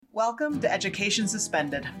Welcome to Education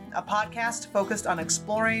Suspended, a podcast focused on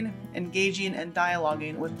exploring, engaging, and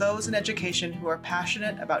dialoguing with those in education who are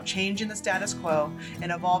passionate about changing the status quo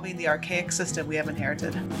and evolving the archaic system we have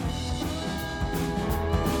inherited.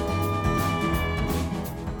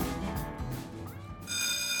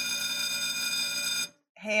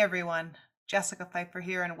 Hey everyone, Jessica Pfeiffer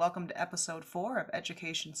here, and welcome to episode 4 of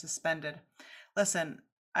Education Suspended. Listen,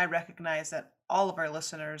 I recognize that all of our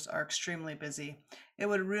listeners are extremely busy. It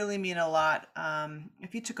would really mean a lot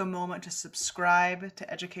if you took a moment to subscribe to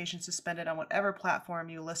Education Suspended on whatever platform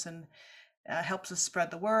you listen. Helps us spread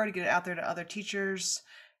the word, get it out there to other teachers,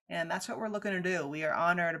 and that's what we're looking to do. We are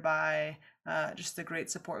honored by just the great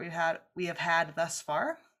support we have had thus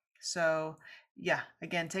far. So yeah,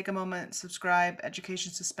 again, take a moment, subscribe,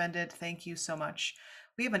 Education Suspended. Thank you so much.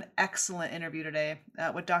 We have an excellent interview today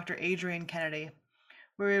with Dr. Adrienne Kennedy,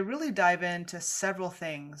 where we really dive into several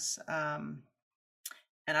things.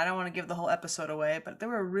 And I don't want to give the whole episode away, but there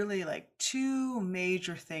were really like 2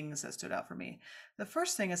 major things that stood out for me. The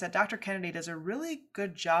first thing is that Dr. Kennedy does a really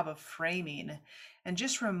good job of framing and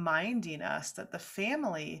just reminding us that the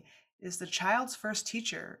family is the child's first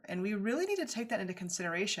teacher. And we really need to take that into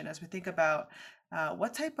consideration as we think about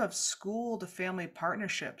what type of school to family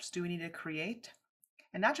partnerships do we need to create?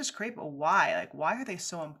 And not just create, but why? Like, why are they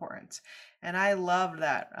so important? And I loved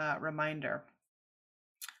that reminder.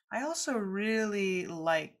 I also really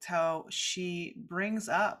liked how she brings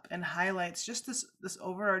up and highlights just this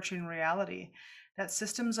overarching reality that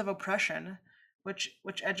systems of oppression, which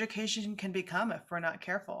education can become if we're not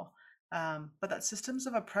careful, but that systems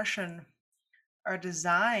of oppression are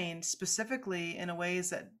designed specifically in ways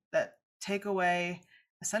that take away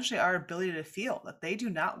essentially our ability to feel, that they do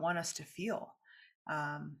not want us to feel.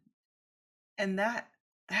 And that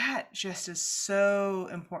just is so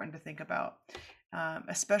important to think about,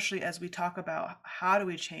 especially as we talk about how do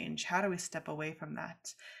we change, how do we step away from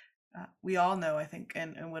that. We all know, I think,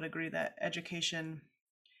 and would agree that education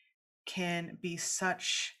can be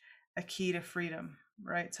such a key to freedom,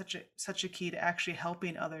 right? Such a key to actually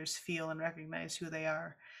helping others feel and recognize who they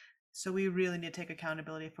are. So we really need to take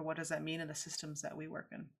accountability for what does that mean in the systems that we work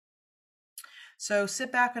in. So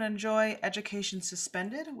sit back and enjoy Education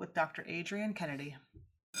Suspended with Dr. Adrienne Kennedy.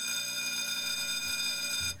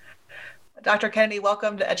 Dr. Kennedy,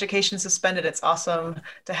 welcome to Education Suspended. It's awesome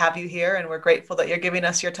to have you here, and we're grateful that you're giving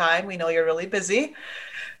us your time. We know you're really busy.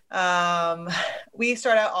 We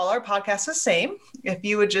start out all our podcasts the same. If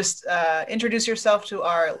you would just introduce yourself to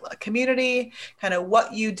our community, kind of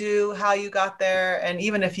what you do, how you got there, and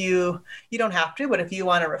even if you don't have to, but if you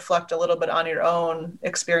want to reflect a little bit on your own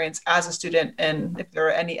experience as a student, and if there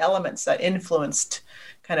are any elements that influenced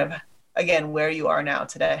kind of, again, where you are now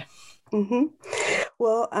today. Mm-hmm.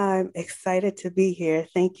 Well, I'm excited to be here.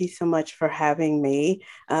 Thank you so much for having me.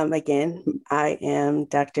 Again, I am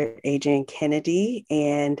Dr. Adrienne Kennedy,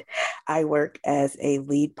 and I work as a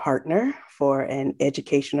lead partner for an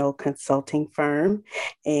educational consulting firm.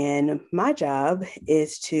 And my job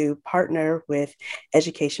is to partner with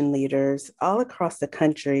education leaders all across the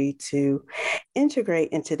country to integrate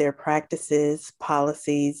into their practices,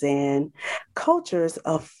 policies, and cultures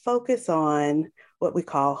a focus on what we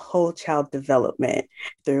call whole child development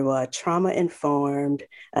through a trauma-informed,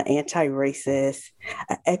 anti-racist,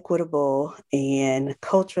 equitable, and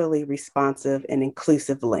culturally responsive and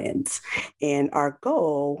inclusive lens. And our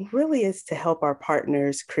goal really is to help our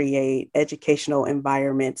partners create educational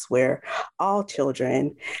environments where all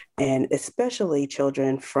children, and especially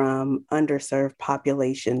children from underserved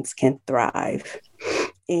populations, can thrive.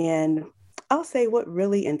 And I'll say what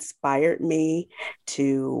really inspired me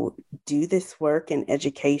to do this work in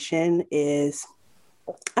education is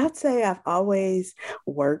I'd say I've always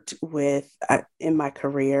worked in my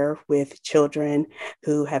career with children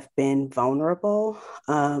who have been vulnerable.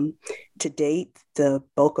 To date, the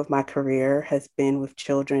bulk of my career has been with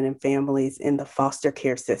children and families in the foster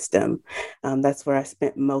care system. That's where I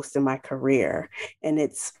spent most of my career. And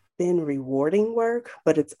it's been rewarding work,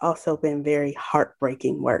 but it's also been very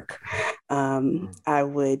heartbreaking work. I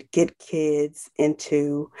would get kids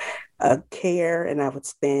into care, and I would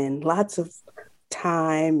spend lots of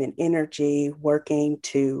time and energy working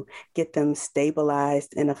to get them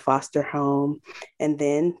stabilized in a foster home. And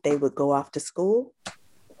then they would go off to school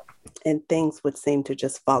and things would seem to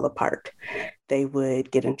just fall apart. They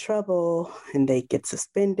would get in trouble and they'd get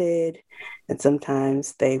suspended, and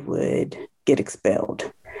sometimes they would get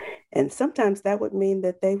expelled. And sometimes that would mean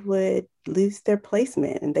that they would lose their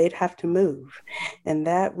placement and they'd have to move. And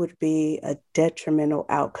that would be a detrimental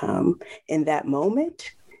outcome in that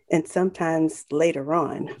moment, and sometimes later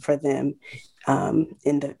on for them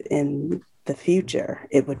in the the future,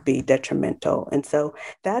 it would be detrimental. And so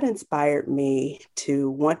that inspired me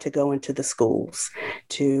to want to go into the schools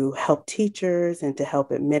to help teachers and to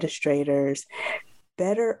help administrators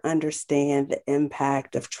better understand the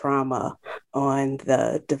impact of trauma on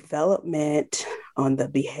the development, on the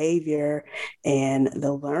behavior, and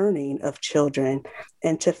the learning of children,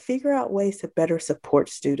 and to figure out ways to better support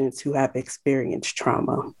students who have experienced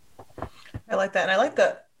trauma. I like that. And I like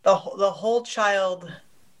the whole child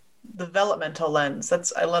developmental lens.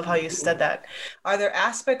 I love how you said that. Are there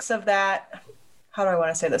aspects of that? How do I want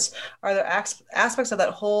to say this? Are there aspects of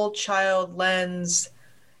that whole child lens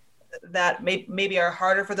that maybe are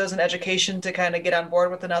harder for those in education to kind of get on board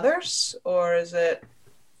with than others? Or is it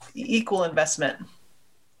equal investment?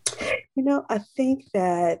 I think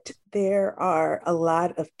that there are a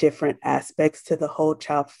lot of different aspects to the whole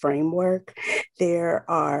child framework.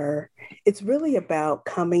 It's really about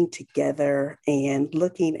coming together and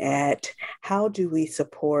looking at how do we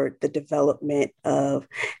support the development of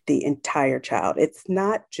the entire child. It's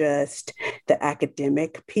not just the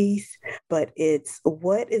academic piece, but it's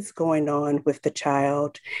what is going on with the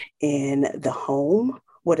child in the home,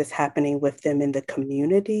 what is happening with them in the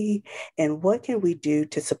community, and what can we do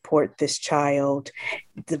to support this child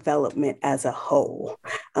development as a whole.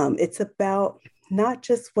 It's about not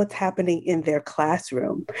just what's happening in their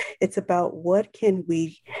classroom. It's about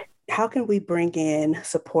how can we bring in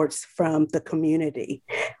supports from the community?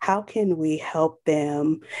 How can we help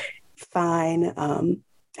them find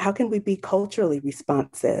how can we be culturally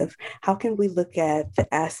responsive? How can we look at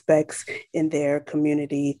the aspects in their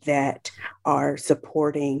community that are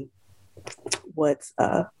supporting what's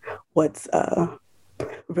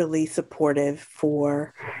really supportive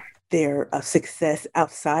for their success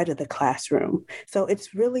outside of the classroom? So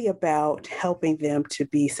it's really about helping them to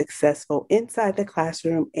be successful inside the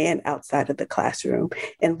classroom and outside of the classroom,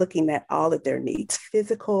 and looking at all of their needs: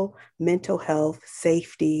 physical, mental health,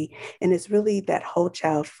 safety. And it's really that whole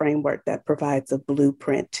child framework that provides a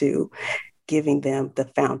blueprint to giving them the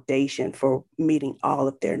foundation for meeting all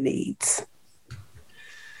of their needs.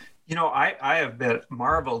 I have been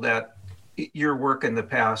marveled at your work in the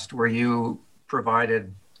past where you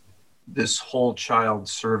provided this whole child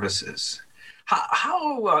services.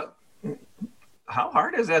 How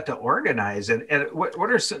hard is that to organize? And what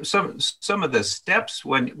are some of the steps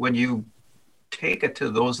when you take it to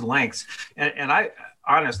those lengths? And I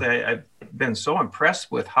honestly, I've been so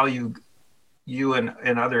impressed with how you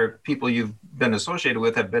and other people you've been associated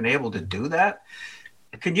with have been able to do that.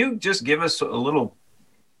 Can you just give us a little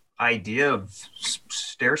idea of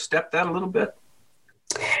stair step that a little bit?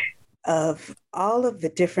 Of all of the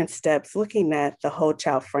different steps, looking at the whole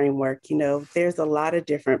child framework, there's a lot of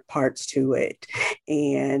different parts to it.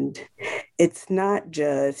 And it's not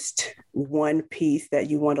just one piece that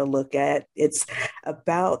you want to look at. It's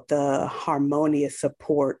about the harmonious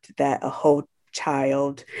support that a whole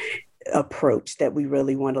child approach that we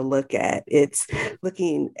really want to look at. It's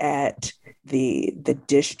looking at the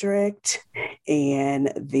district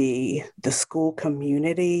and the school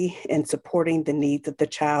community and supporting the needs of the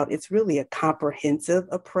child. It's really a comprehensive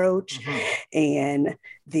approach. Mm-hmm. And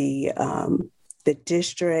the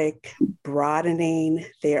district broadening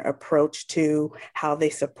their approach to how they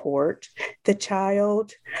support the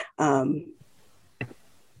child. I'm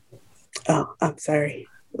sorry.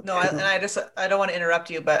 No, I don't want to interrupt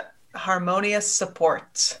you, but harmonious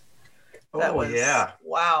support. Yeah.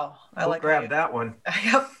 Wow. I'll grab that one.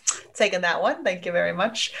 Yep. Taking that one. Thank you very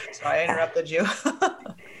much. Sorry, I interrupted you.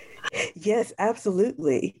 Yes,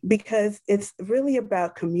 absolutely. Because it's really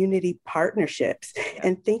about community partnerships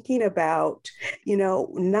and thinking about,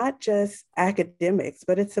 not just academics,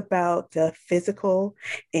 but it's about the physical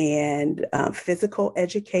and physical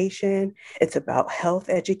education. It's about health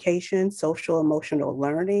education, social emotional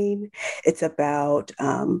learning. It's about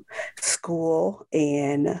school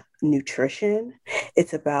and nutrition.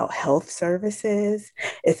 It's about health services.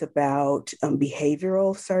 It's about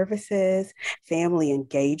behavioral services, family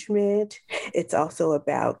engagement. It's also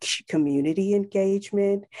about community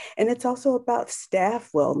engagement. And it's also about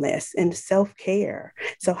staff wellness and self-care.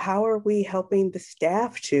 So how are we helping the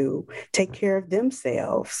staff to take care of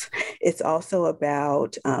themselves? It's also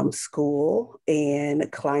about school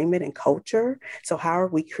and climate and culture. So how are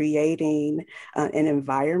we creating an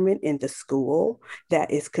environment in the school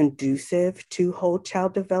that is conducive to whole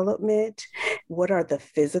child development? What are the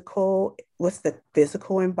physical what's the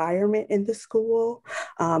physical environment in the school.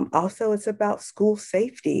 Also, it's about school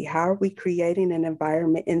safety. How are we creating an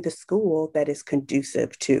environment in the school that is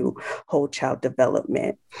conducive to whole child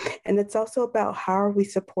development? And it's also about how are we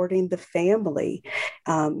supporting the family?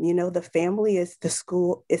 The family is the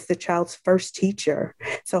school, it's the child's first teacher.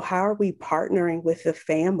 So how are we partnering with the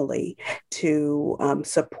family to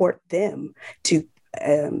support them, to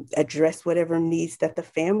address whatever needs that the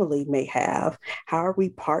family may have? How are we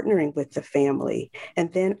partnering with the family?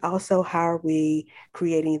 And then also, how are we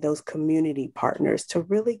creating those community partners to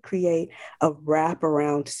really create a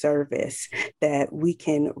wraparound service that we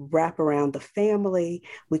can wrap around the family?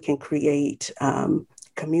 We can create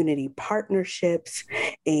community partnerships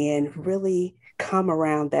and really come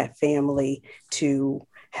around that family to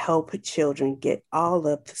help children get all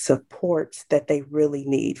of the supports that they really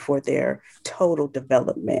need for their total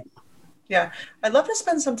development. Yeah, I'd love to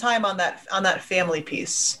spend some time on that family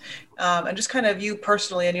piece, and just kind of you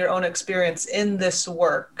personally and your own experience in this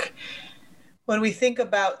work. When we think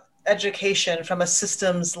about education from a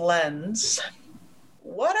systems lens,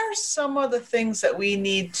 what are some of the things that we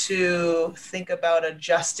need to think about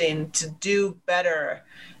adjusting to do better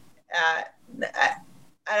at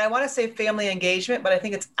and I want to say family engagement, but I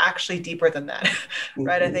think it's actually deeper than that,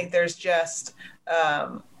 right? I think there's just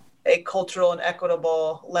a cultural and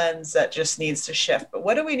equitable lens that just needs to shift. But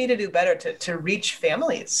what do we need to do better to reach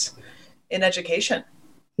families in education?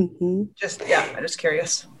 I'm just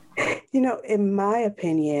curious. In my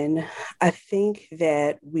opinion, I think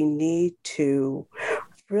that we need to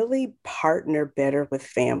really partner better with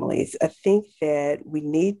families. I think that we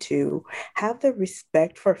need to have the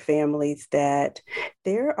respect for families that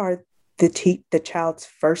there are the child's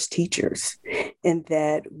first teachers, and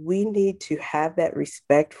that we need to have that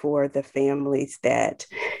respect for the families that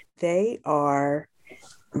they are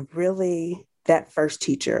really that first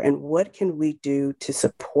teacher, and what can we do to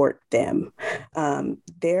support them?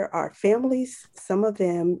 There are families, some of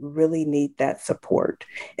them really need that support.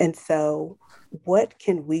 And so what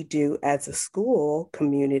can we do as a school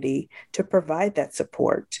community to provide that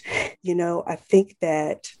support? I think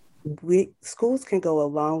that schools can go a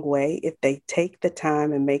long way if they take the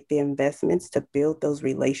time and make the investments to build those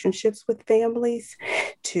relationships with families,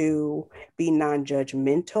 to be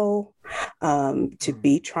non-judgmental, to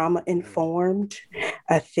be trauma informed.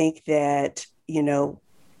 I think that,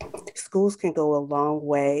 schools can go a long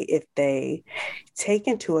way if they take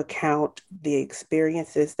into account the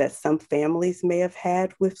experiences that some families may have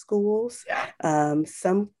had with schools.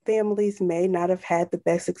 Some families may not have had the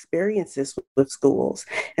best experiences with schools.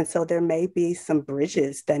 And so there may be some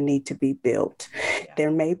bridges that need to be built.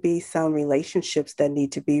 There may be some relationships that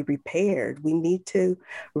need to be repaired. We need to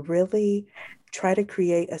really try to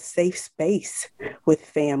create a safe space with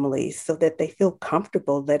families so that they feel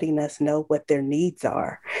comfortable letting us know what their needs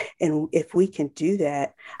are. And if we can do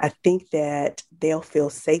that, I think that they'll feel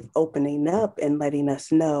safe opening up and letting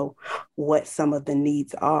us know what some of the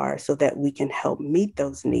needs are so that we can help meet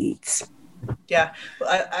those needs. Yeah,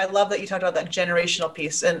 I love that you talked about that generational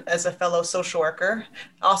piece. And as a fellow social worker,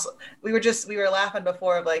 also we were laughing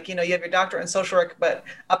before of like, you have your doctorate in social work, but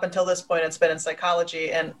up until this point it's been in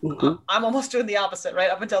psychology, and I'm almost doing the opposite, right?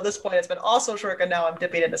 Up until this point it's been all social work, and now I'm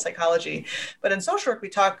dipping into psychology. But in social work we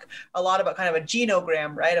talk a lot about kind of a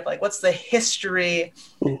genogram, right? Of like, what's the history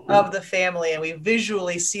of the family, and we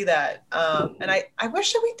visually see that. And I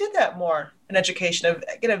wish that we did that more in education,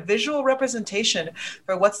 get a visual representation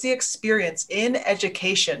for what's the experience in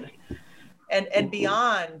education and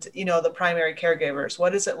beyond, the primary caregivers.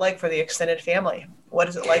 What is it like for the extended family? What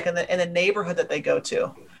is it like in the neighborhood that they go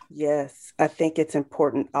to? Yes, I think it's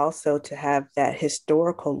important also to have that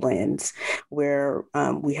historical lens where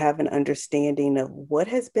we have an understanding of what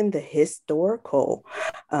has been the historical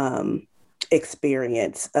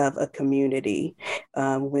experience of a community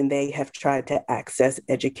when they have tried to access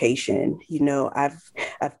education.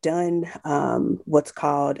 I've done what's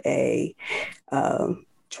called a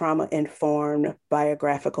trauma-informed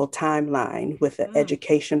biographical timeline with an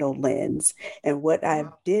educational lens. And what I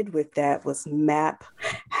did with that was map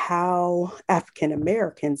how African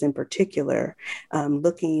Americans in particular,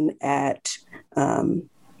 looking at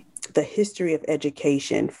the history of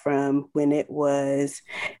education from when it was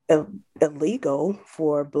illegal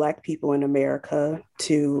for Black people in America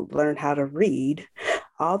to learn how to read,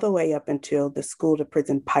 all the way up until the school to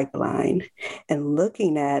prison pipeline, and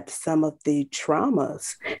looking at some of the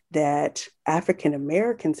traumas that African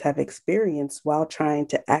Americans have experienced while trying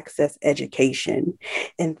to access education.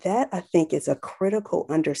 And that, I think, is a critical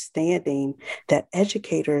understanding that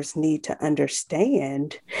educators need to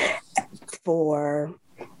understand for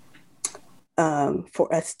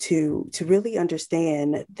for us to really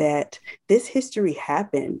understand that this history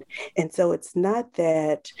happened. And so it's not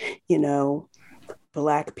that, you know,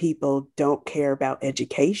 Black people don't care about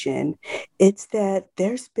education. It's that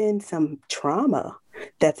there's been some trauma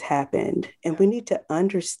that's happened. And we need to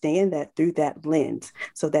understand that through that lens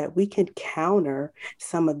so that we can counter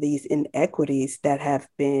some of these inequities that have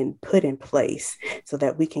been put in place so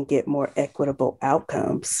that we can get more equitable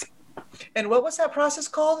outcomes. And what was that process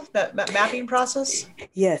called? That mapping process?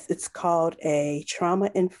 Yes, it's called a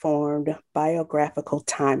trauma-informed biographical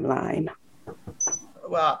timeline.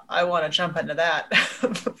 Well, I want to jump into that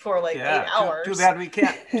for like 8 hours. Too bad we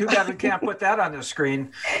can't. Too bad we can't put that on the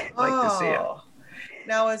screen. I'd like to see it.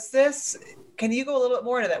 Now, is this? Can you go a little bit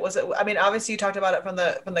more into that? Was it? I mean, obviously, you talked about it from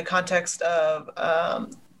the context of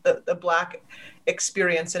the Black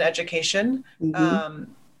experience in education.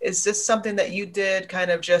 Mm-hmm. Is this something that you did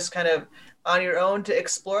kind of on your own to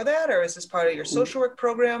explore that, or is this part of your social work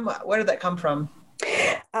program? Where did that come from?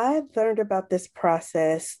 I learned about this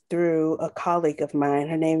process through a colleague of mine.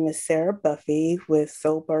 Her name is Sarah Buffy with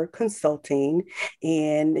Solberg Consulting,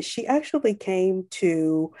 and she actually came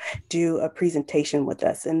to do a presentation with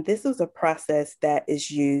us. And this is a process that is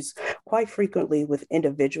used quite frequently with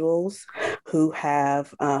individuals who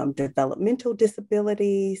have developmental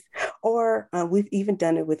disabilities, or we've even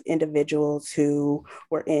done it with individuals who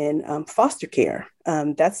were in foster care.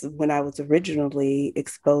 That's when I was originally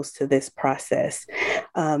exposed to this process.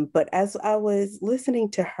 But as I was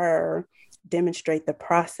listening to her demonstrate the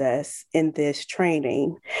process in this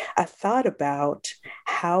training, I thought about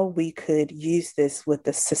how we could use this with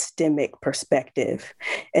a systemic perspective.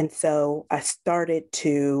 And so I started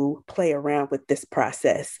to play around with this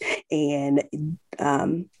process and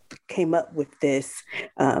came up with this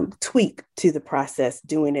tweak to the process,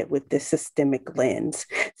 doing it with this systemic lens.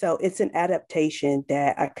 So it's an adaptation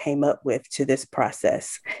that I came up with to this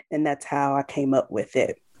process, and that's how I came up with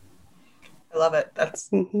it. I love it. That's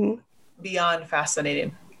beyond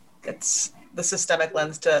fascinating. It's the systemic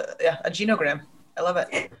lens to a genogram. I love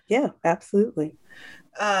it. Yeah, absolutely.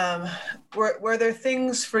 Were there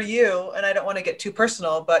things for you, and I don't want to get too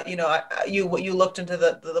personal, but you looked into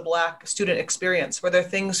the Black student experience. Were there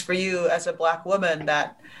things for you as a Black woman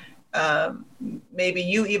that maybe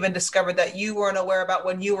you even discovered that you weren't aware about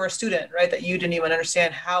when you were a student, right? That you didn't even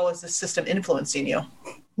understand how is the system influencing you?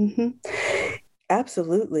 Mm-hmm.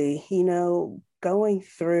 Absolutely. Going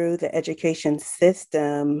through the education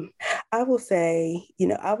system, I will say,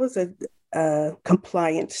 I was a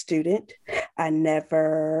compliant student. I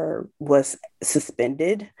never was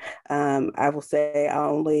suspended. I will say I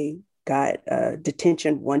only got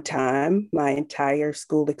detention one time my entire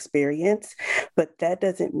school experience, but that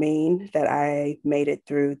doesn't mean that I made it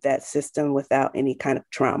through that system without any kind of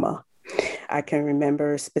trauma. I can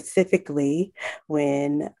remember specifically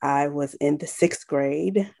when I was in the sixth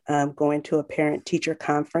grade, going to a parent-teacher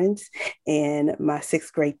conference, and my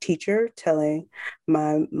sixth grade teacher telling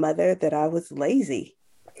my mother that I was lazy.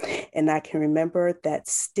 And I can remember that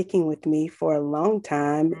sticking with me for a long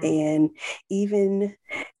time. And even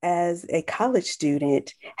as a college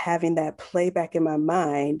student, having that play back in my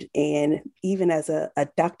mind, and even as a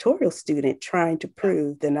doctoral student, trying to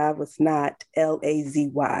prove that I was not lazy,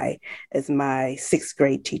 as my sixth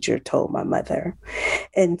grade teacher told my mother.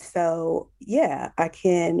 And so, yeah, I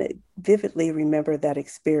can vividly remember that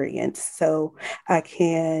experience. So I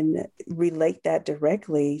can relate that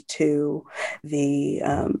directly to the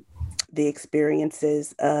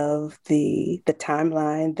experiences of the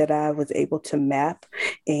timeline that I was able to map.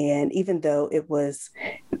 And even though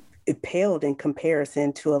it paled in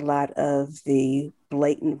comparison to a lot of the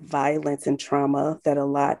blatant violence and trauma that a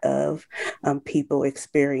lot of people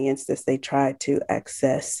experienced as they tried to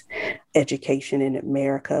access education in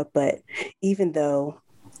America. But even though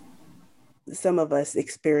some of us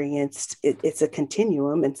experienced it's a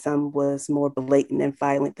continuum, and some was more blatant and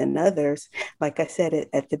violent than others. Like I said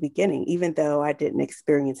at the beginning, even though I didn't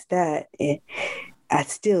experience that, I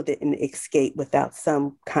still didn't escape without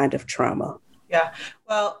some kind of trauma. Yeah.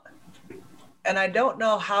 Well, and I don't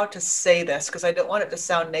know how to say this because I don't want it to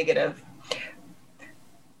sound negative.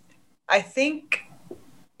 I think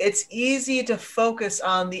it's easy to focus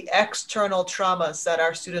on the external traumas that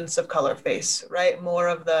our students of color face, right? More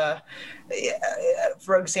of the,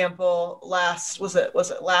 for example, was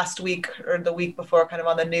it last week or the week before, kind of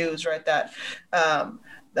on the news, right?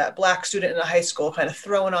 That Black student in a high school kind of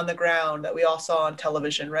thrown on the ground that we all saw on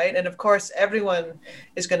television, right? And of course, everyone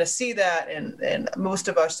is going to see that, and most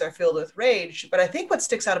of us are filled with rage. But I think what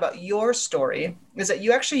sticks out about your story is that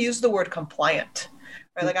you actually use the word compliant,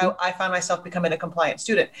 right? Like I find myself becoming a compliant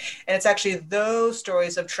student. And it's actually those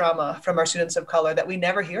stories of trauma from our students of color that we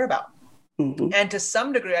never hear about. And to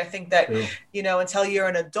some degree, I think that, until you're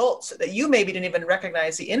an adult, that you maybe didn't even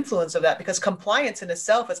recognize the influence of that, because compliance in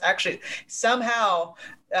itself is actually somehow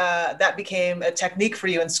that became a technique for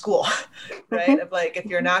you in school, right? Of like, if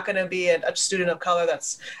you're not going to be a student of color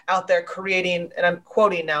that's out there creating, and I'm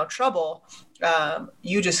quoting now, trouble,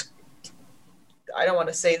 you just, I don't want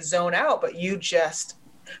to say zone out, but you just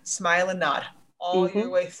smile and nod all your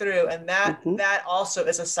way through. And that also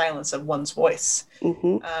is a silence of one's voice.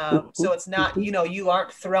 So it's not, you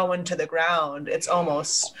aren't thrown to the ground. It's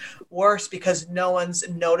almost worse because no one's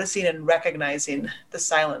noticing and recognizing the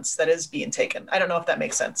silence that is being taken. I don't know if that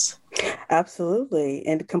makes sense. Absolutely.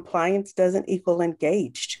 And compliance doesn't equal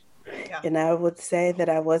engaged. Yeah. And I would say that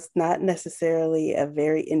I was not necessarily a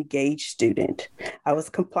very engaged student. I was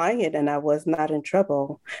compliant and I was not in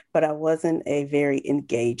trouble, but I wasn't a very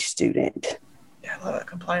engaged student. Yeah, I love it.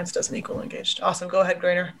 Compliance doesn't equal engaged. Awesome. Go ahead,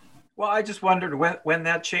 Grainer. Well, I just wondered when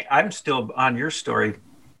that changed. I'm still on your story,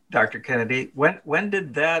 Dr. Kennedy. When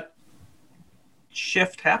did that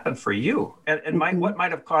shift happen for you? And what might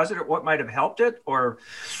have caused it, or what might have helped it, or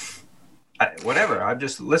whatever? I'm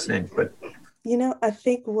just listening. But I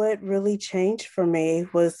think what really changed for me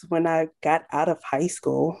was when I got out of high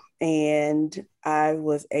school and I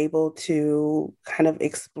was able to kind of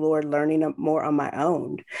explore learning more on my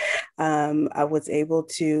own. I was able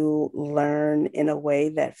to learn in a way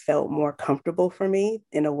that felt more comfortable for me,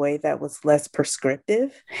 in a way that was less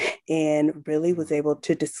prescriptive, and really was able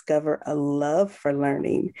to discover a love for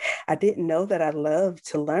learning. I didn't know that I loved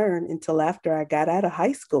to learn until after I got out of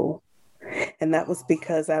high school. And that was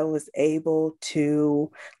because I was able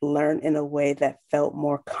to learn in a way that felt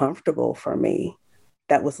more comfortable for me,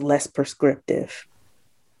 that was less prescriptive.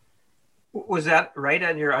 Was that right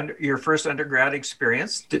on your first undergrad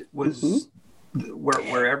experience?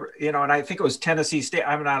 Wherever, and I think it was Tennessee State.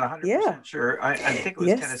 I'm not 100% sure. I think it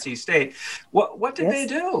was Tennessee State. What did they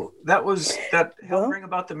do? That helped bring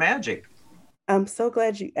about the magic. I'm so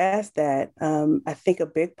glad you asked that. I think a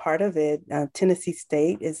big part of it, Tennessee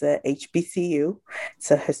State is a HBCU.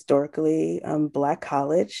 It's a historically Black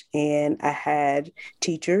college. And I had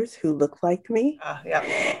teachers who looked like me.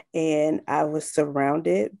 And I was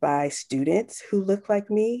surrounded by students who looked like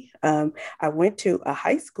me. I went to a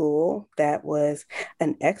high school that was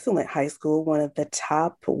an excellent high school, one of the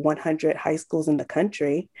top 100 high schools in the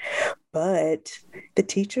country. But the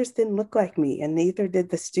teachers didn't look like me, and neither did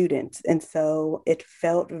the students. And so it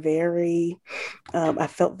felt I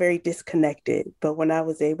felt very disconnected. But when I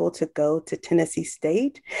was able to go to Tennessee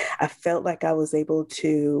State, I felt like I was able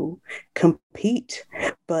to compete,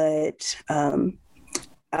 but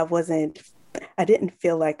I didn't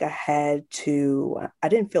feel like I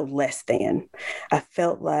didn't feel less than. I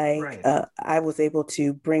felt like I was able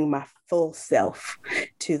to bring my full self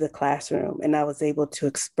to the classroom, and I was able to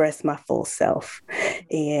express my full self,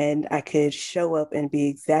 and I could show up and be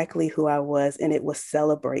exactly who I was, and it was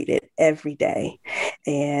celebrated every day.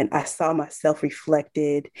 And I saw myself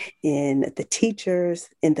reflected in the teachers,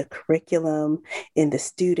 in the curriculum, in the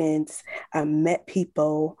students. I met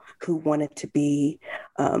people who wanted to be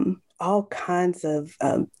all kinds of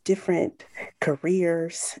different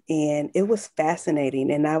careers, and it was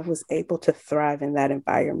fascinating, and I was able to thrive in that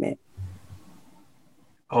environment.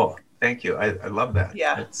 Oh, thank you. I love that.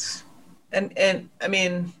 Yeah. And I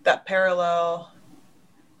mean, that parallel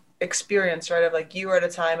experience, right? Of like, you were at a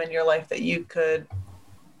time in your life that you could,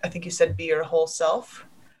 I think you said, be your whole self.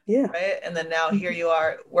 Yeah. Right. And then now here you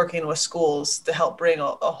are working with schools to help bring a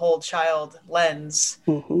whole child lens.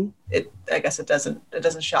 I guess it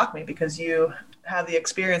doesn't shock me, because you have the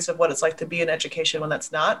experience of what it's like to be in education when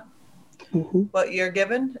that's not what you're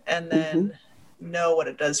given, and then know what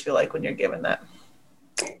it does feel like when you're given that.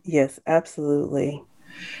 Yes, absolutely.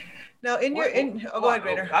 Now, go ahead,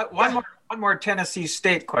 Grainer. One more Tennessee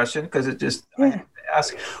State question, because it just I have to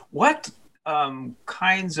ask, what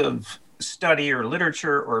kinds of study or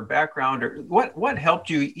literature or background, or what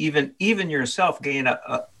helped you even yourself gain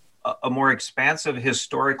a more expansive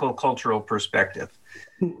historical cultural perspective?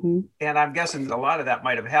 And I'm guessing a lot of that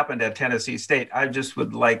might have happened at Tennessee State. I just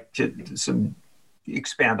would like to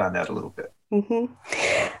expand on that a little bit.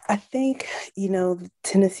 I think,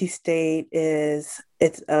 Tennessee State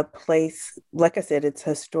it's a place, like I said, it's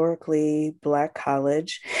historically Black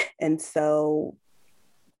college. And so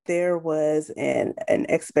there was an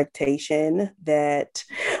expectation that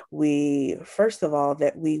first of all,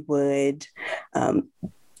 that we would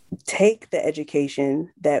take the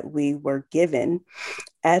education that we were given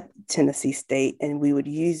at Tennessee State, and we would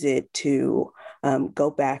use it to go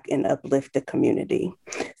back and uplift the community.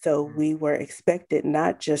 So we were expected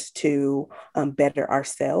not just to better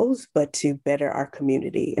ourselves, but to better our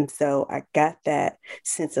community. And so I got that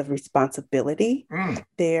sense of responsibility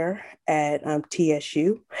there at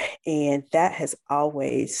TSU, and that has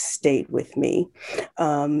always stayed with me.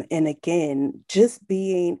 And again, just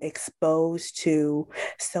being exposed to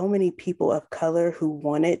so many people of color who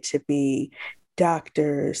wanted to be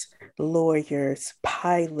doctors, lawyers,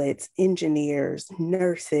 pilots, engineers,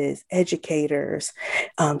 nurses, educators,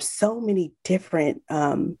 so many different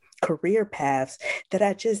career paths that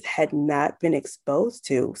I just had not been exposed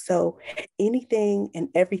to. So anything and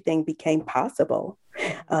everything became possible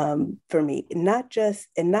for me, not just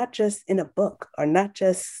in a book or not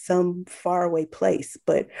just some faraway place,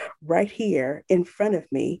 but right here in front of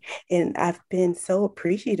me. And I've been so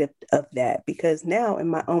appreciative of that because now in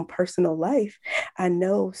my own personal life, I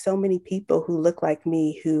know so many people who look like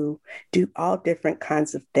me who do all different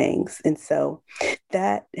kinds of things. And so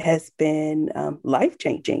that has been life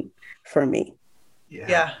changing for me.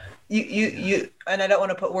 Yeah. You, and I don't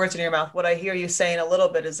want to put words in your mouth. What I hear you saying a little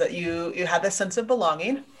bit is that you have this sense of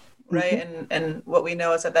belonging, right? Mm-hmm. And what we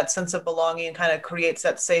know is that that sense of belonging kind of creates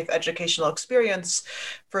that safe educational experience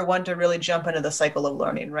for one to really jump into the cycle of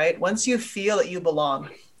learning, right? Once you feel that you belong,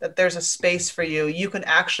 that there's a space for you, you can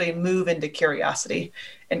actually move into curiosity.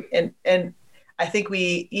 And I think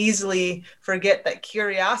we easily forget that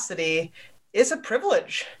curiosity is a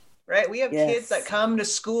privilege, right? We have kids that Yes. come to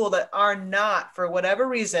school that are not, for whatever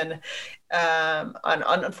reason,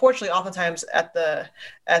 unfortunately, oftentimes at the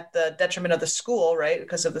detriment of the school, right?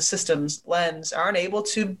 Because of the system's lens, aren't able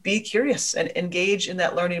to be curious and engage in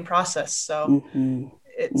that learning process. So Mm-hmm.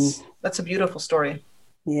 that's a beautiful story.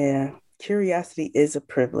 Yeah. Curiosity is a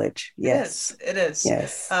privilege. It Yes. is. It is.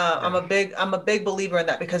 Yes. I'm a big believer in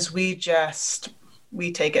that because we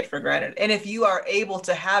take it for granted. And if you are able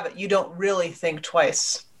to have it, you don't really think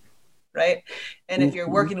twice, right? And if you're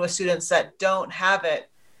Mm-hmm. working with students that don't have it,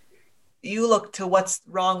 you look to what's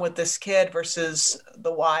wrong with this kid versus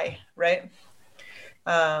the why, right?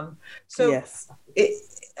 So Yes.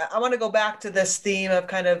 I want to go back to this theme of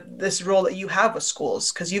kind of this role that you have with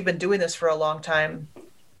schools because you've been doing this for a long time.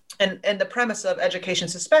 And the premise of Education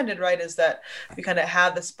Suspended, right, is that we kind of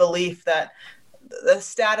have this belief that the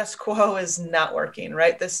status quo is not working,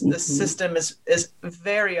 right? This Mm-hmm. system is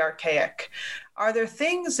very archaic. Are there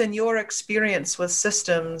things in your experience with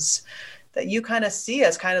systems that you kind of see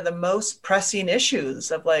as kind of the most pressing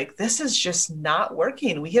issues of like, this is just not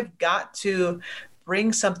working? We have got to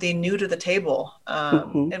bring something new to the table.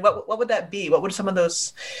 Mm-hmm. And what would that be? What would some of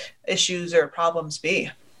those issues or problems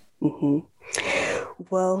be? Mm-hmm.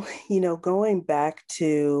 Well, going back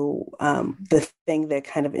to the thing that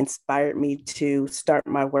kind of inspired me to start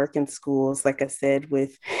my work in schools, like I said,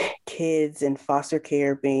 with kids in foster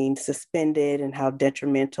care being suspended and how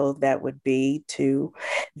detrimental that would be to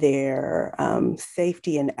their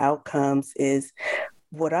safety and outcomes, is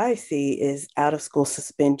what I see is out of school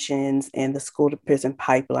suspensions and the school to prison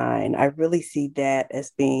pipeline. I really see that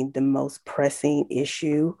as being the most pressing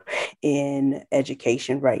issue in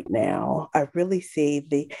education right now. I really see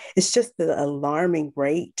it's just the alarming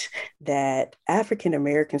rate that African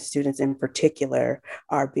American students in particular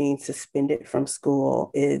are being suspended from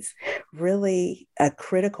school is really a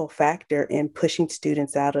critical factor in pushing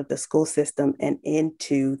students out of the school system and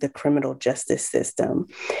into the criminal justice system.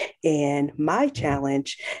 And my challenge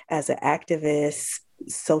as an activist,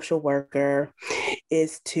 social worker,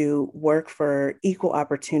 is to work for equal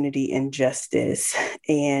opportunity and justice.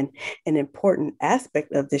 And an important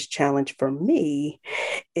aspect of this challenge for me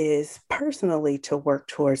is personally to work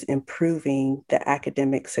towards improving the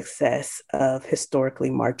academic success of historically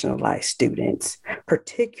marginalized students,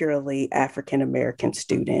 particularly African American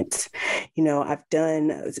students. I've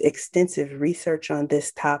done extensive research on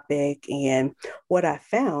this topic, and what I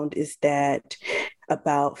found is that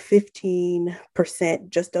about 15%,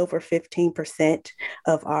 just over 15%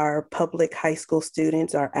 of our public high school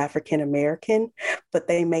students are African American, but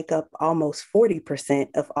they make up almost 40%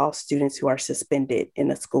 of all students who are suspended in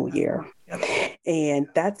a school year. Yep. And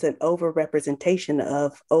that's an overrepresentation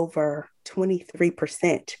of over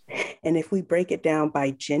 23%. And if we break it down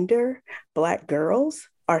by gender, Black girls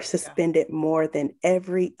are suspended more than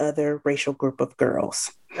every other racial group of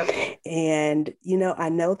girls. Yep. And, I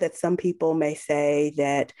know that some people may say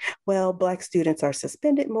that, well, Black students are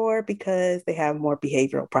suspended more because they have more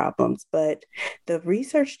behavioral problems, but the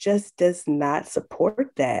research just does not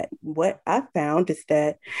support that. What I found is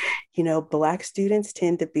that, Black students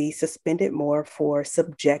tend to be suspended more for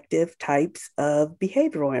subjective types of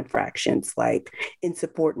behavioral infractions like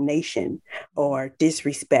insubordination or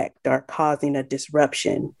disrespect or causing a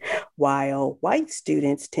disruption, while white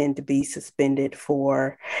students tend to be suspended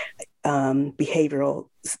for behavioral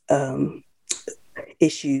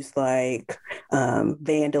issues like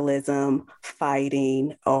vandalism,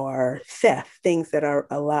 fighting, or theft, things that are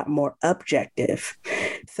a lot more objective.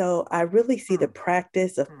 So I really see the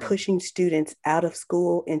practice of pushing students out of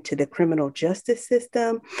school into the criminal justice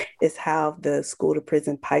system is how the school to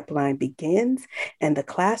prison pipeline begins. And the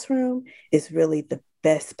classroom is really the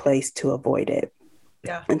best place to avoid it.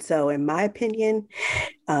 Yeah. And so, in my opinion,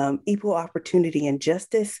 equal opportunity and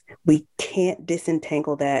justice, we can't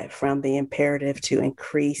disentangle that from the imperative to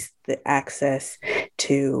increase the access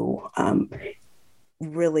to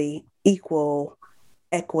really equal,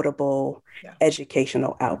 equitable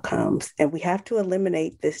educational outcomes. And we have to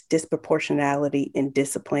eliminate this disproportionality in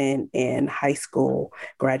discipline in high school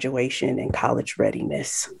graduation and college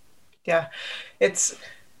readiness. Yeah,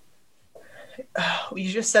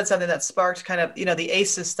 you just said something that sparked kind of, the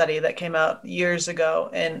ACEs study that came out years ago.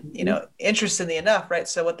 And, interestingly enough, right?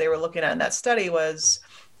 So what they were looking at in that study was,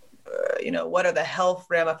 what are the health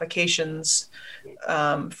ramifications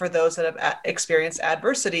for those that have experienced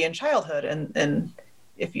adversity in childhood? And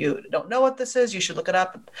if you don't know what this is, you should look it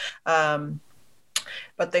up.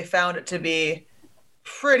 But they found it to be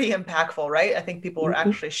pretty impactful, right? I think people were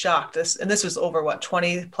actually shocked. This was over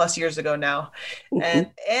 20 plus years ago now.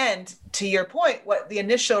 And to your point, what the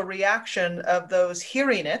initial reaction of those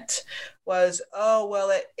hearing it was, oh,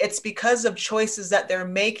 well, it's because of choices that they're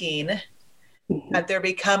making that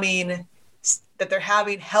they're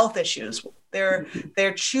having health issues.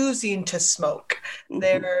 They're choosing to smoke.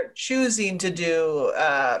 They're choosing to do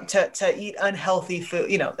to eat unhealthy food.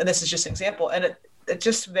 And this is just an example. And it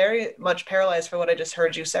just very much parallels for what I just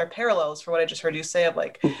heard you say of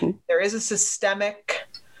like, there is a systemic,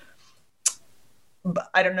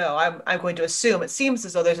 I don't know, I'm going to assume, it seems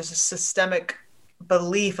as though there's a systemic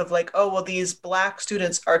belief of like, oh, well, these Black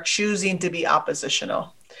students are choosing to be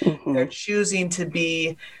oppositional. They're choosing to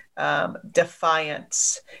be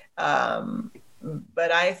defiant. But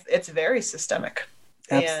it's very systemic.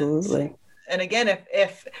 Absolutely. And again,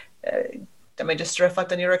 if I mean, just to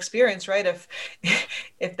reflect on your experience, right?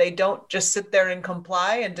 If they don't just sit there and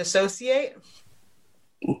comply and dissociate,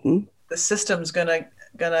 the system's gonna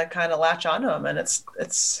kind of latch onto them, and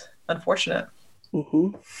it's unfortunate.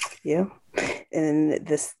 Yeah, and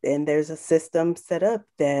there's a system set up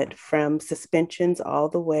that from suspensions all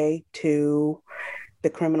the way to the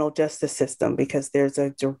criminal justice system, because there's a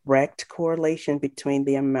direct correlation between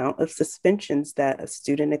the amount of suspensions that a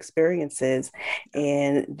student experiences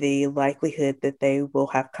and the likelihood that they will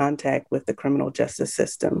have contact with the criminal justice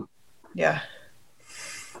system. Yeah.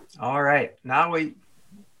 All right. Now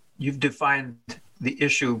you've defined the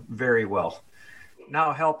issue very well.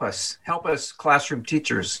 Now help us classroom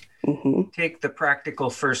teachers take the practical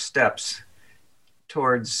first steps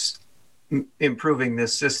towards improving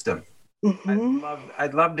this system.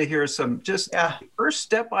 I'd love to hear some just first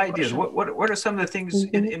step ideas. What are some of the things,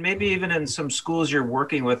 and maybe even in some schools you're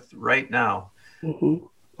working with right now, and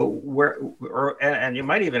you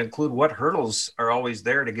might even include what hurdles are always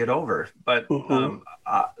there to get over. But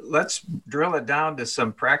let's drill it down to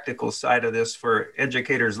some practical side of this for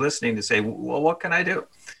educators listening to say, well, what can I do?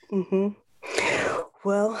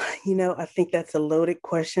 Well, I think that's a loaded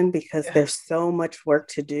question because there's so much work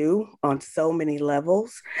to do on so many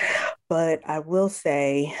levels. But I will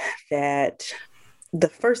say that the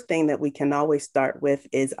first thing that we can always start with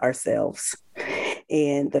is ourselves.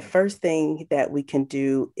 And the first thing that we can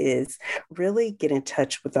do is really get in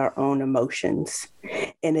touch with our own emotions.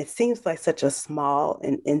 And it seems like such a small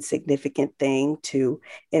and insignificant thing to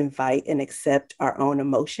invite and accept our own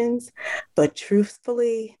emotions. But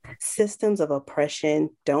truthfully, systems of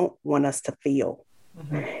oppression don't want us to feel.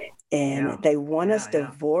 And they want us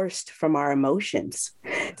divorced from our emotions.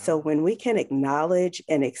 So when we can acknowledge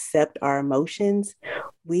and accept our emotions,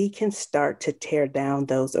 we can start to tear down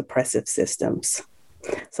those oppressive systems.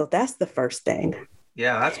 So that's the first thing.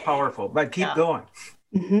 Yeah, that's powerful, but keep going.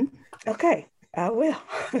 Okay, I will.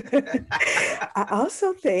 I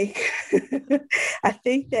also think,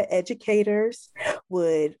 that educators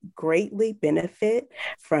would greatly benefit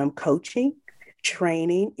from coaching,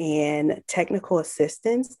 training, and technical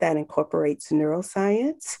assistance that incorporates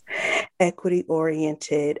neuroscience.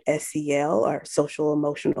 equity-oriented SEL, or social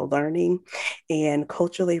emotional learning, and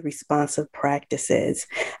culturally responsive practices.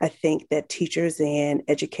 I think that teachers and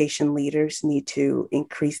education leaders need to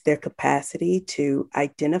increase their capacity to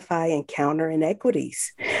identify and counter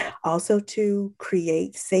inequities, also to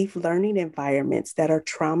create safe learning environments that are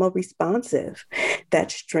trauma responsive,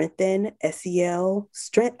 that strengthen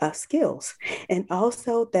skills, and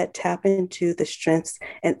also that tap into the strengths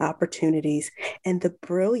and opportunities and the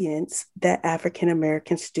brilliance that African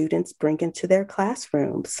American students bring into their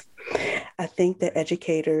classrooms. I think that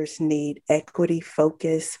educators need equity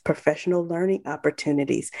focused professional learning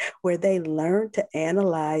opportunities where they learn to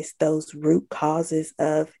analyze those root causes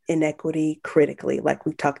of inequity critically, like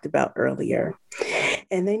we talked about earlier.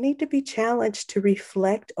 And they need to be challenged to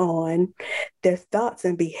reflect on their thoughts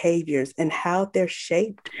and behaviors and how they're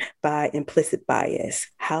shaped by implicit bias,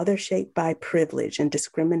 how they're shaped by privilege and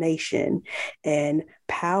discrimination and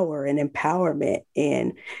power and empowerment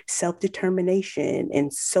and self-determination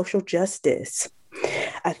and social justice.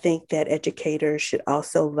 I think that educators should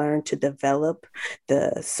also learn to develop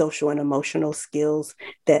the social and emotional skills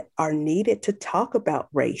that are needed to talk about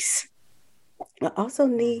race. They also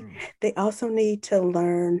need to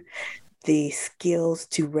learn the skills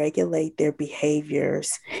to regulate their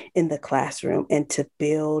behaviors in the classroom and to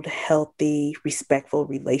build healthy, respectful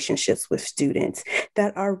relationships with students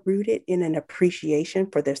that are rooted in an appreciation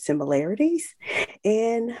for their similarities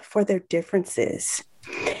and for their differences.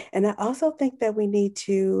 And I also think that we need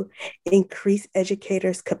to increase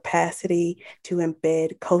educators' capacity to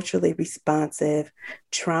embed culturally responsive,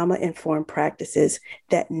 trauma informed practices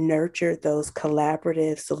that nurture those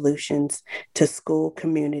collaborative solutions to school,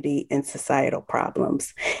 community, and societal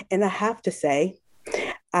problems. And I have to say,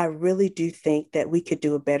 I really do think that we could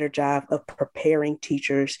do a better job of preparing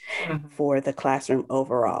teachers for the classroom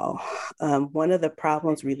overall. One of the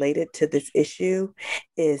problems related to this issue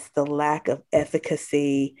is the lack of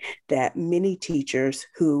efficacy that many teachers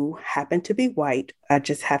who happen to be white, I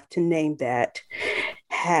just have to name that,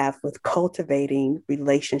 have with cultivating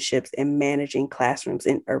relationships and managing classrooms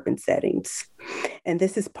in urban settings. And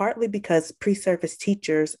this is partly because pre-service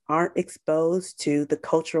teachers aren't exposed to the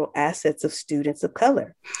cultural assets of students of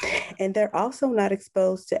color. And they're also not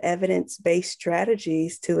exposed to evidence-based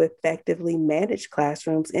strategies to effectively manage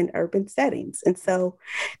classrooms in urban settings. And so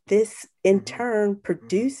this in turn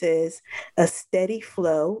produces a steady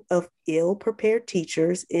flow of ill-prepared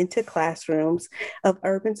teachers into classrooms of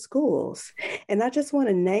urban schools. And I just want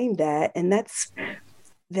to name that, and that's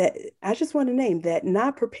that I just want to name that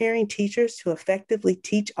not preparing teachers to effectively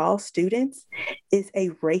teach all students is a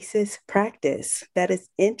racist practice that is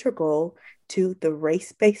integral to the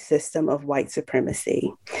race-based system of white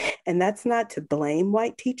supremacy. And that's not to blame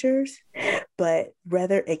white teachers, but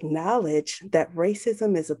rather acknowledge that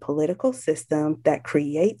racism is a political system that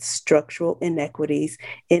creates structural inequities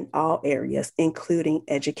in all areas, including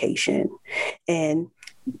education. And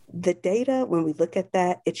the data, when we look at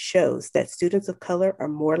that, it shows that students of color are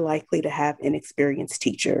more likely to have inexperienced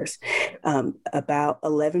teachers. About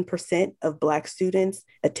 11% of Black students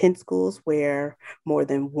attend schools where more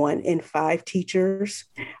than 1 in 5 teachers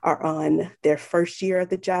are on their first year of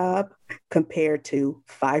the job, compared to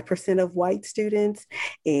 5% of white students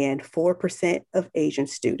and 4% of Asian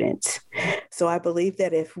students. So I believe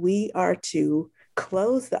that if we are to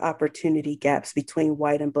close the opportunity gaps between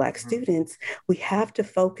white and Black students, we have to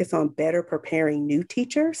focus on better preparing new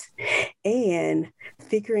teachers and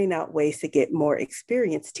figuring out ways to get more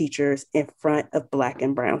experienced teachers in front of Black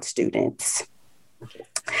and Brown students.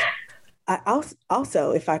 I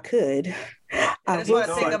also, if I could, I just want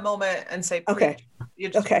to take a moment and say, okay.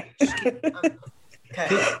 Okay.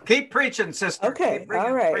 Keep preaching, sister. Okay.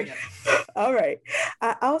 All right. All right.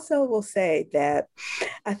 I also will say that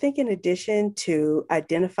I think in addition to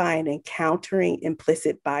identifying and countering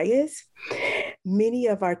implicit bias, many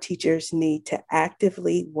of our teachers need to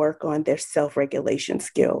actively work on their self-regulation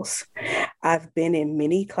skills. I've been in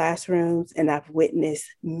many classrooms and I've witnessed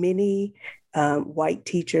many white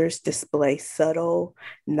teachers display subtle,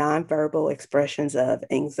 nonverbal expressions of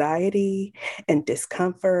anxiety and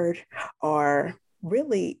discomfort, or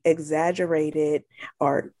really exaggerated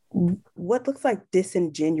or what looks like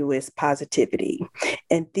disingenuous positivity.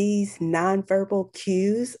 And these nonverbal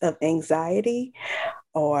cues of anxiety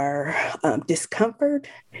or discomfort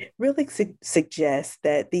really suggests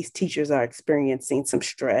that these teachers are experiencing some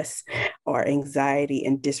stress or anxiety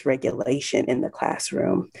and dysregulation in the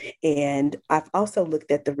classroom. And I've also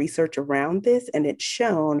looked at the research around this, and it's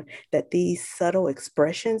shown that these subtle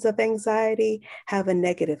expressions of anxiety have a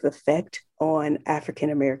negative effect on African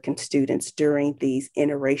American students during these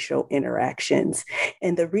interracial interactions.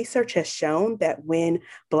 And the research has shown that when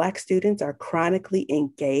Black students are chronically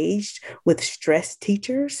engaged with stressed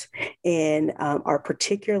teachers and are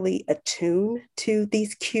particularly attuned to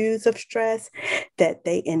these cues of stress, that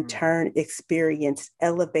they in turn experience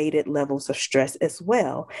elevated levels of stress as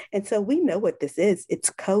well. And so we know what this is. It's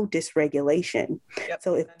co-dysregulation. Yep.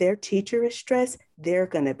 So if their teacher is stressed, they're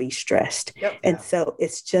going to be stressed. Yep. And so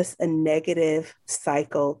it's just a negative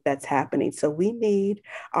cycle that's happening. So we need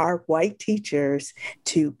our white teachers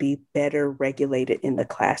to be better regulated in the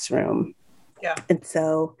classroom. Yeah. And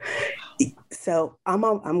so I'm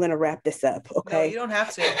going to wrap this up. Okay. No, you don't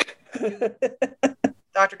have to.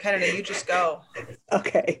 Dr. Kennedy, you just go.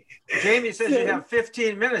 Okay. Jamie says you have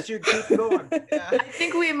 15 minutes. You keep going. Yeah. I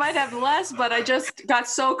think we might have less, but I just got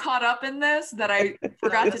so caught up in this that I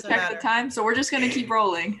forgot to doesn't check matter. the time. So we're just going to keep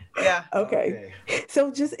rolling. Yeah. Okay.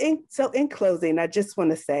 So in closing, I just want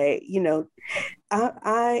to say,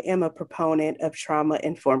 I am a proponent of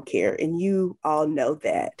trauma-informed care, and you all know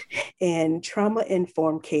that. And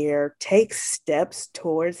trauma-informed care takes steps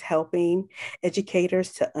towards helping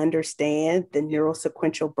educators to understand the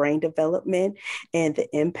neurosequential brain development and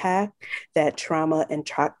the impact that trauma and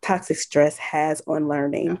toxic stress has on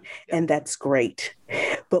learning. Yeah. And that's great.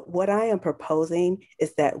 But what I am proposing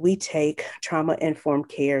is that we take trauma-informed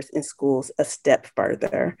cares in schools a step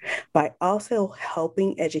further by also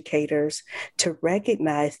helping educators to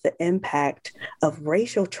recognize the impact of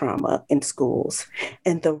racial trauma in schools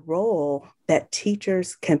and the role that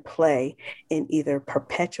teachers can play in either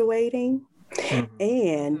perpetuating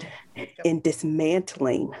and in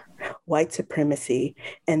dismantling white supremacy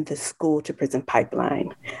and the school to prison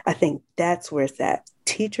pipeline. I think that's where it's at.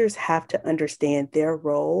 Teachers have to understand their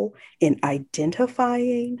role in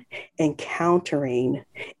identifying and countering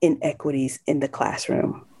inequities in the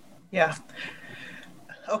classroom. Yeah.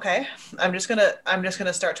 Okay. I'm just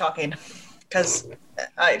gonna start talking because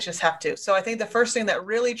I just have to. So I think the first thing that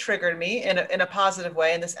really triggered me in a positive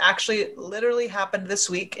way, and this actually literally happened this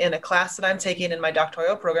week in a class that I'm taking in my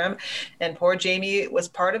doctoral program, and poor Jamie was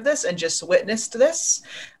part of this and just witnessed this.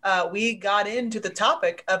 We got into the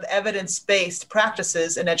topic of evidence-based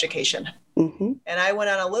practices in education. Mm-hmm. And I went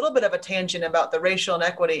on a little bit of a tangent about the racial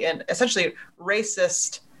inequity and essentially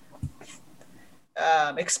racist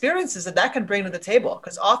experiences that can bring to the table.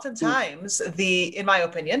 Because oftentimes in my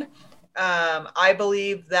opinion, I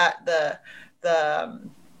believe that the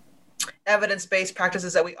evidence-based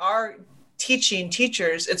practices that we are teaching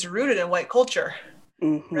teachers, it's rooted in white culture.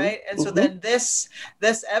 Mm-hmm. Right. And so then this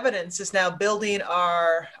evidence is now building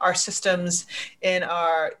our systems in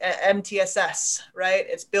our MTSS, right?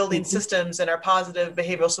 It's building systems in our positive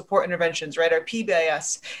behavioral support interventions, right? Our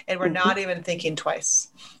PBIS, and we're not even thinking twice.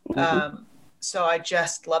 So I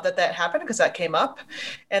just love that happened because that came up.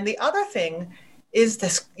 And the other thing is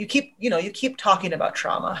this, you keep talking about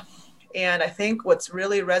trauma. And I think what's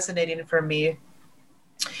really resonating for me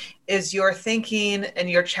is you're thinking and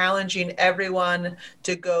you're challenging everyone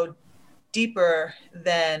to go deeper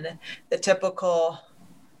than the typical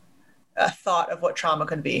thought of what trauma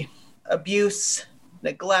can be. Abuse,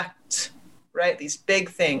 neglect, right? These big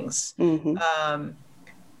things. When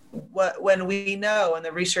we know, and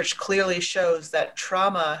the research clearly shows that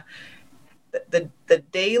trauma, the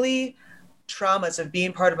daily traumas of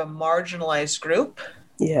being part of a marginalized group,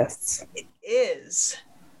 yes, is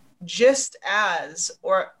just as,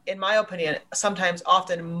 or in my opinion, sometimes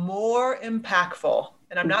often more impactful.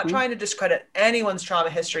 And I'm not trying to discredit anyone's trauma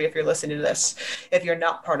history if you're listening to this, if you're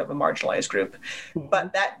not part of a marginalized group,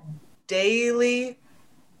 but that daily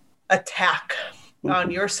attack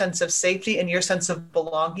on your sense of safety and your sense of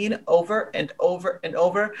belonging over and over and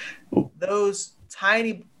over, those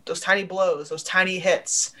tiny blows, those tiny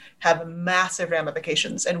hits have massive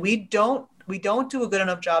ramifications. And we don't do a good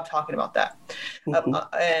enough job talking about that.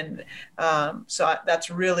 So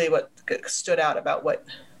that's really what stood out about what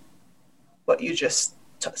you just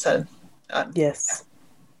said.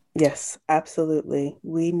 Yes, absolutely.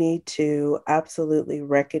 We need to absolutely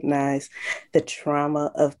recognize the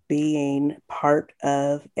trauma of being part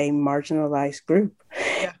of a marginalized group.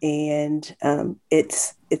 Yeah. And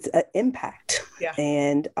it's an impact. Yeah.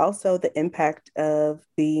 And also the impact of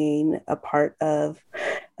being a part of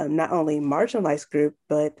not only marginalized group,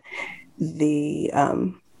 but the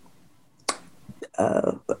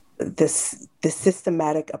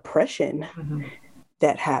systematic oppression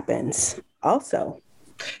that happens also.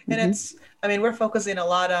 And it's, I mean, we're focusing a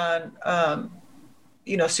lot on,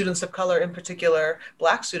 students of color, in particular,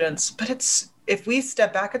 Black students, but if we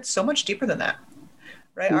step back, it's so much deeper than that,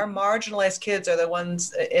 right? Our marginalized kids are the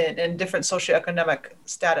ones in different socioeconomic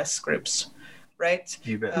status groups, right?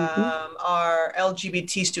 You bet. Our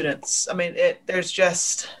LGBT students. I mean, there's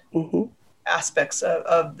just Mm-hmm. aspects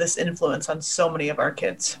of this influence on so many of our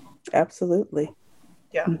kids. Absolutely.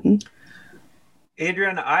 Yeah. Mm-hmm.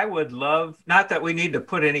 Adrian, I would love, not that we need to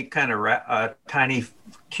put any kind of tiny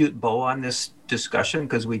cute bow on this discussion,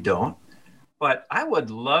 because we don't, but I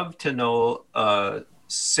would love to know a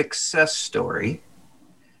success story,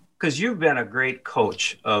 because you've been a great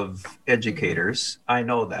coach of educators. I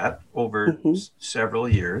know that over several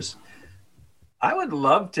years. I would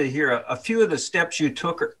love to hear a few of the steps you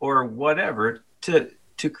took or whatever to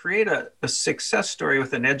create a success story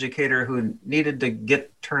with an educator who needed to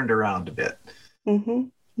get turned around a bit. Mm-hmm.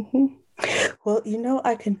 Mm-hmm. Well,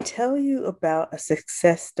 I can tell you about a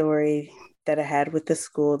success story that I had with the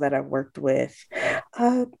school that I worked with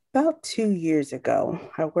about 2 years ago.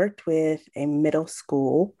 I worked with a middle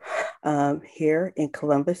school here in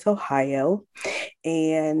Columbus, Ohio,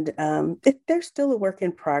 and they're still a work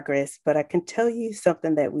in progress, but I can tell you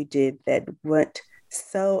something that we did that went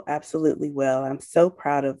so absolutely well. I'm so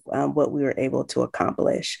proud of what we were able to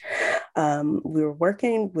accomplish. We were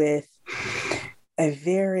working with a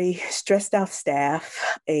very stressed out staff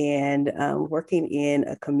and working in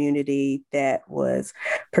a community that was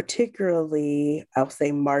particularly, I would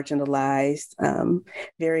say, marginalized,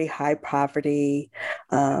 very high poverty,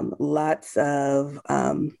 lots of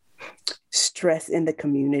stress in the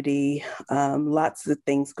community, lots of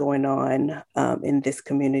things going on in this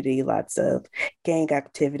community, lots of gang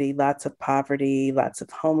activity, lots of poverty, lots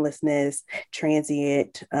of homelessness,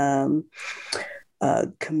 transient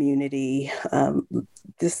community.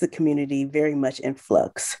 This is a community very much in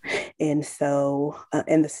flux. And so,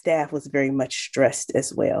 and the staff was very much stressed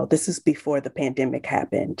as well. This is before the pandemic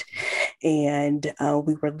happened. And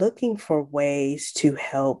we were looking for ways to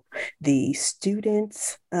help the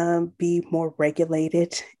students be more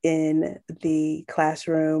regulated in the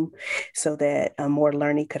classroom so that more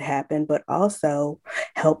learning could happen, but also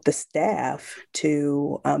help the staff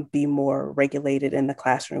to be more regulated in the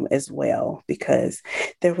classroom as well, because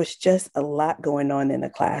there was just a lot going on in the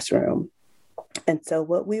classroom. And so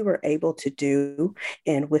what we were able to do,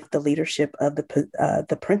 and with the leadership of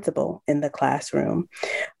the principal in the classroom,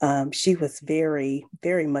 she was very,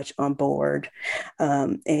 very much on board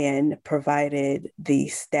and provided the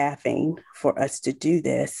staffing for us to do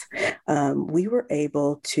this. We were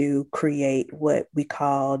able to create what we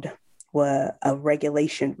called a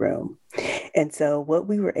regulation room. And so what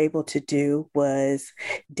we were able to do was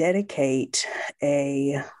dedicate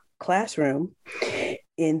a classroom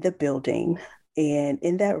in the building. And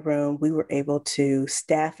in that room, we were able to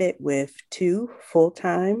staff it with 2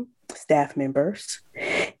 full-time staff members,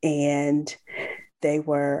 and they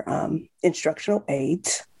were instructional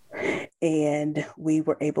aides. And we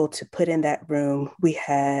were able to put in that room, we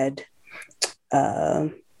had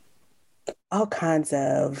all kinds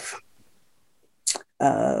of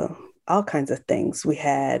things. We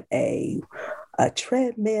had a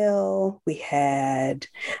treadmill, we had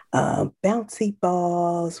bouncy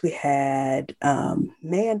balls, we had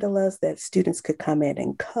mandalas that students could come in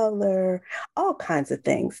and color, all kinds of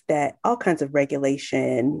things, all kinds of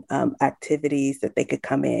regulation activities that they could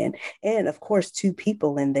come in. And of course, 2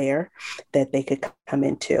 people in there that they could come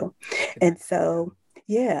into. And so,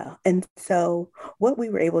 yeah. And so what we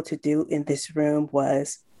were able to do in this room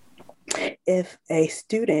was, if a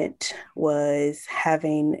student was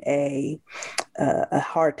having a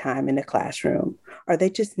hard time in the classroom, or they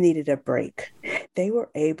just needed a break, they were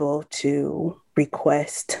able to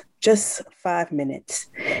request just 5 minutes,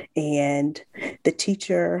 and the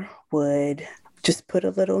teacher would just put a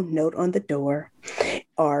little note on the door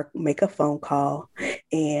or make a phone call,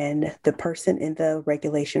 and the person in the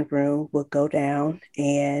regulation room would go down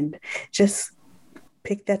and just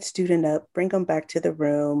pick that student up, bring them back to the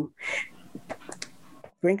room,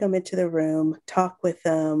 bring them into the room, talk with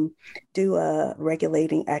them, do a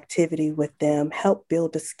regulating activity with them, help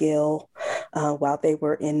build a skill while they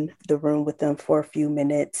were in the room with them for a few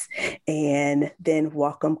minutes, and then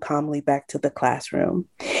walk them calmly back to the classroom.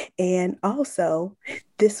 And also,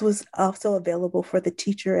 this was also available for the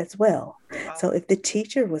teacher as well. Wow. So if the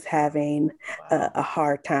teacher was having a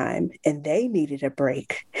hard time and they needed a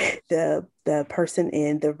break, the person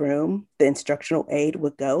in the room, the instructional aide,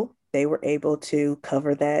 would go. They were able to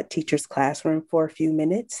cover that teacher's classroom for a few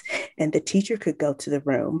minutes, and the teacher could go to the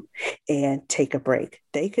room and take a break.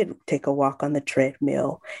 they could take a walk on the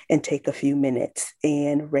treadmill and take a few minutes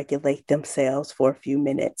and regulate themselves for a few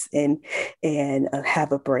minutes and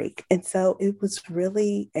have a break. And so it was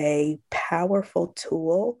really a powerful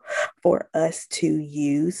tool for us to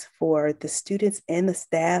use for the students and the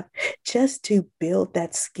staff just to build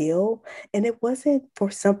that skill. And it wasn't for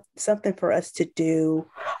something for us to do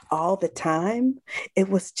all the time. It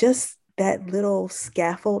was just that little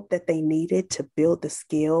scaffold that they needed to build the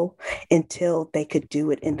skill until they could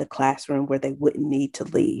do it in the classroom where they wouldn't need to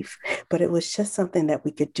leave. But it was just something that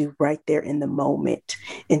we could do right there in the moment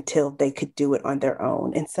until they could do it on their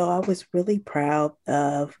own. And so I was really proud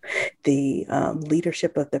of the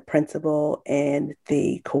leadership of the principal and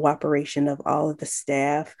the cooperation of all of the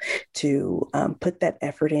staff to put that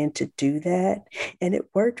effort in to do that. And it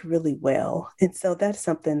worked really well. And so that's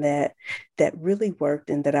something that really worked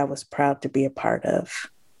and that I was proud to be a part of.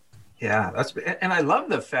 Yeah, and I love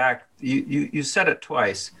the fact you said it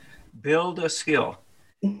twice. Build a skill.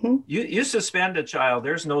 Mm-hmm. You suspend a child,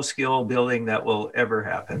 there's no skill building that will ever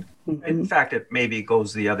happen. Mm-hmm. In fact, it maybe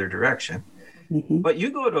goes the other direction. Mm-hmm. But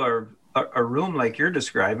you go to a room like you're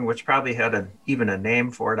describing, which probably had even a name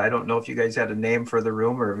for it. I don't know if you guys had a name for the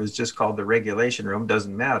room or if it was just called the regulation room,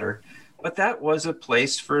 doesn't matter. But that was a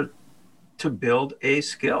place to build a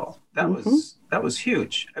skill. That was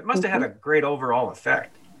huge. It must have had a great overall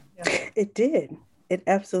effect. Yeah. It did. It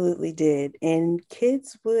absolutely did. And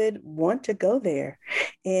kids would want to go there.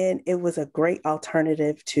 And it was a great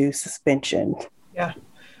alternative to suspension. Yeah.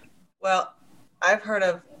 Well, I've heard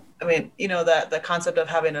of, that the concept of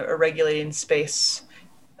having a regulating space.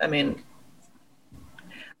 I'm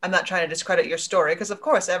not trying to discredit your story because, of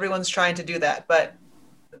course, everyone's trying to do that. But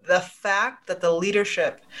the fact that the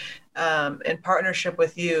leadership in partnership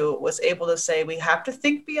with you was able to say, we have to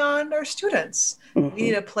think beyond our students. Mm-hmm. We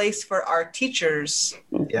need a place for our teachers.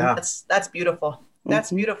 Yeah. That's beautiful. That's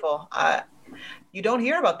Mm-hmm. beautiful. You don't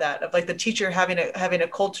hear about that, of like the teacher having a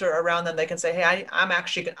culture around them. They can say, hey, I'm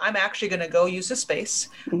actually going to go use a space.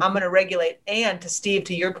 Mm-hmm. I'm going to regulate. And to Steve,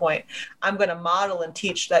 to your point, I'm going to model and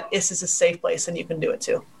teach that this is a safe place and you can do it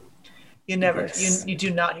too. You never, Yes. you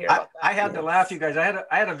do not hear about that. I had to laugh, you guys. I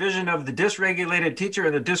had a vision of the dysregulated teacher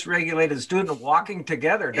and the dysregulated student walking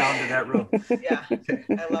together down to that room. Yeah,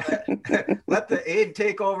 I love it. Let the aide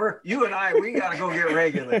take over. You and we got to go get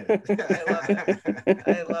regulated. I love it.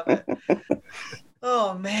 I love it.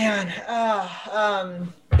 Oh man.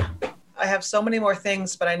 I have so many more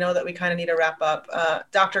things, but I know that we kind of need to wrap up.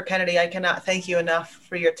 Dr. Kennedy, I cannot thank you enough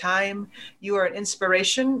for your time. You are an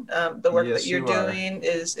inspiration. The work Yes, that you're you are. doing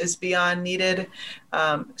is beyond needed.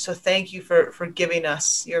 So thank you for giving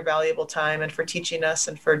us your valuable time and for teaching us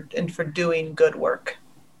and for doing good work.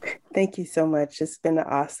 Thank you so much. It's been an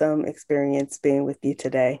awesome experience being with you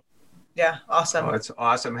today. Yeah, awesome. Oh, it's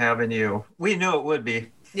awesome having you. We knew it would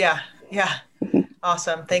be. Yeah.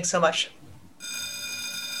 Awesome. Thanks so much.